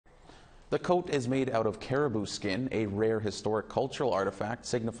The coat is made out of caribou skin, a rare historic cultural artifact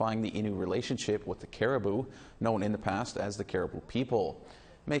signifying the Innu relationship with the caribou, known in the past as the Caribou people.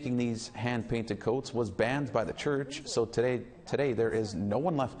 Making these hand-painted coats was banned by the church, so today there is no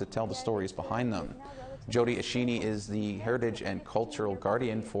one left to tell the stories behind them. Jody Ashini is the heritage and cultural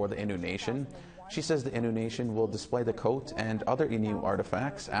guardian for the Innu Nation. She says the Innu Nation will display the coat and other Innu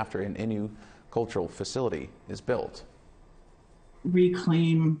artifacts after an Innu cultural facility is built.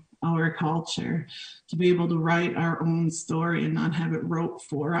 Reclaim our culture, to be able to write our own story and not have it wrote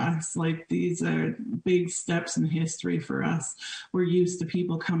for us. Like, these are big steps in history for us. We're used to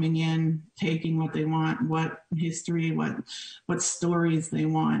people coming in, taking what they want, what history, what stories they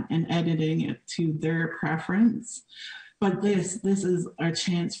want, and editing it to their preference. But this is our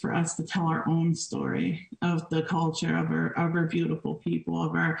chance for us to tell our own story of the culture of our beautiful people,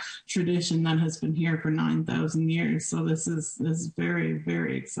 of our tradition that has been here for 9,000 years. So this is very,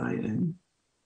 very exciting.